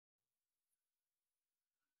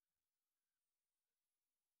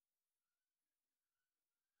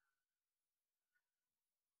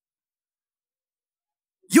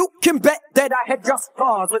You can bet that I had just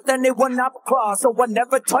cause with anyone I've crossed, so I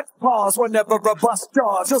never touch pause whenever a bus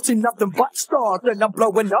jaws. You'll see nothing but stars, and I'm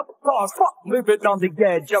blowing up cars. Fuck living on the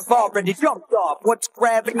edge, I've already jumped off. What's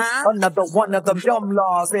gravity? Another one of them dumb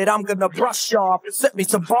laws that I'm gonna brush off and set me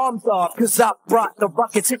some bombs off. Cause I brought the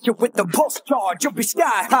rockets, hit you with the pulse charge. You'll be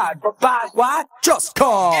sky high, but by why? Just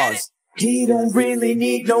cause. He don't really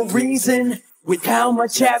need no reason. With how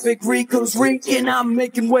much havoc Rico's wreaking, I'm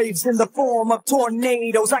making waves in the form of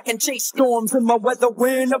tornadoes. I can chase storms in my weather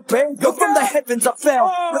Winnebago. From the heavens I fell,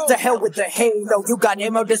 what the hell with the halo? You got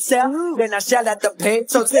ammo to sell? Then I shall at the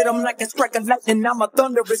pesos. Hit them like a strike of lightning, I'm a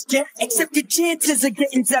thunderous jet. Except your chances of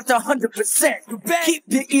getting zapped 100%. Keep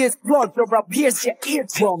your ears plugged or I'll pierce your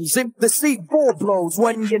eardrums. If the C4 blows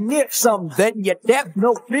when you're near some, then you're deaf,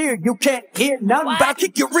 no fear. You can't hear none, but I'll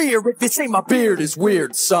kick your rear if you say my beard is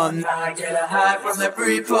weird, son. I get a high from the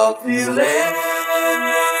pre-pop feeling.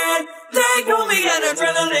 They call me an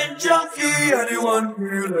adrenaline junkie. Anyone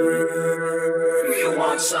feel it? You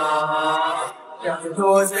want some? Shut the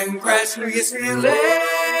doors and crash through your ceiling.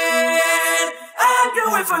 I'm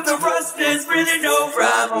going for the rust. There's really no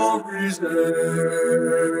rhyme or reason.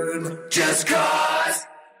 Just cause.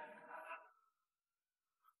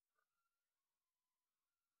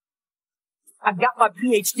 I got my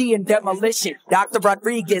PhD in demolition. Dr.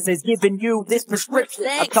 Rodriguez is giving you this prescription.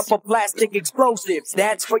 A couple plastic explosives,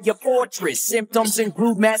 that's for your fortress. Symptoms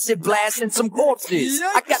include massive blasts and some corpses.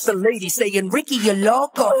 I got the lady saying, Ricky, you're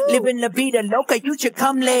loco. Living la vida loca, you should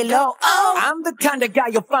come lay low. I'm the kind of guy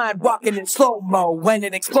you'll find walking in slow-mo. When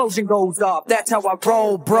an explosion goes off, that's how I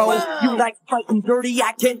roll, bro. You like fighting dirty,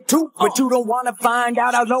 I can too. But you don't want to find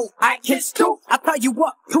out how low I can stoop. I tie you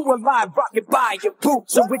up to a live rocket by your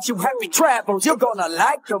boots. So with you happy travel, you're gonna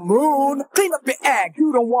like the moon. Clean up your act,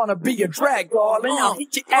 you don't wanna be a drag doll. And I'll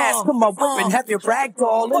hit your ass with my whip and have your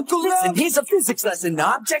ragdoll. Listen, here's a physics lesson.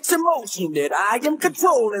 Objects in motion that I am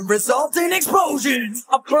controlling result in explosions.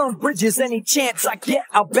 I'll burn bridges any chance I get.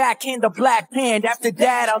 I'll backhand the black hand, after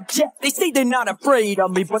that I'll jet. They say they're not afraid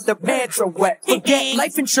of me, but their pants are wet. Forget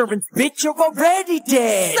life insurance, bitch, you're already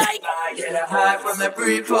dead. I get a high from the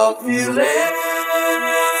pre-pop feeling.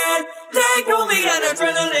 They call me an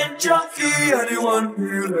adrenaline junkie. Anyone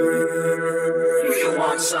feel it? You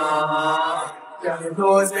want some? Shut the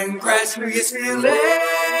doors and crash through your ceiling.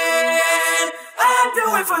 I'm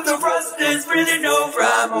doing for the rust. There's really no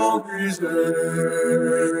rhyme or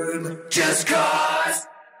reason. Just cause.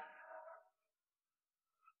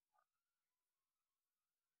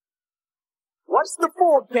 What's the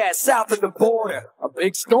forecast south of the border? A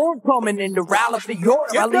big storm coming into Raleigh,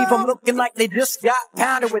 Florida. I leave them looking like they just got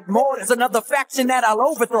pounded with mortars. Another faction that I'll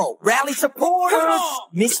overthrow. Rally supporters.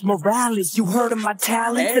 Miss Morales, you heard of my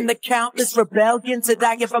talents and the countless rebellions that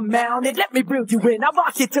I ever mounted. Let me bring you in. I'll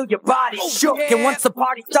rock you till your body's shook. And once the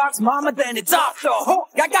party starts, mama, then it's off the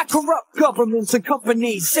hook. I got corrupt governments and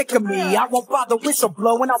companies sick of me. I won't bother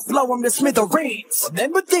whistleblowing. I'll blow them to smithereens.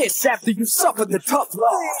 Remember this after you suffer the tough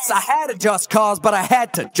loss. I had a just cause, but I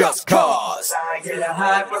had to just cause. I get a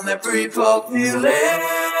high from the pre-pop feeling.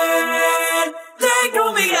 They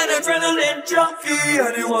call me an adrenaline junkie.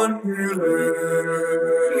 Anyone feel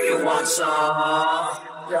it? You want some?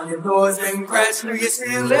 Down your doors and crash through your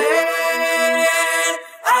ceiling.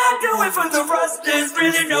 I'm going for the rust. There's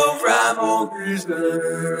really no rhyme or reason.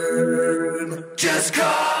 Just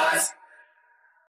cause.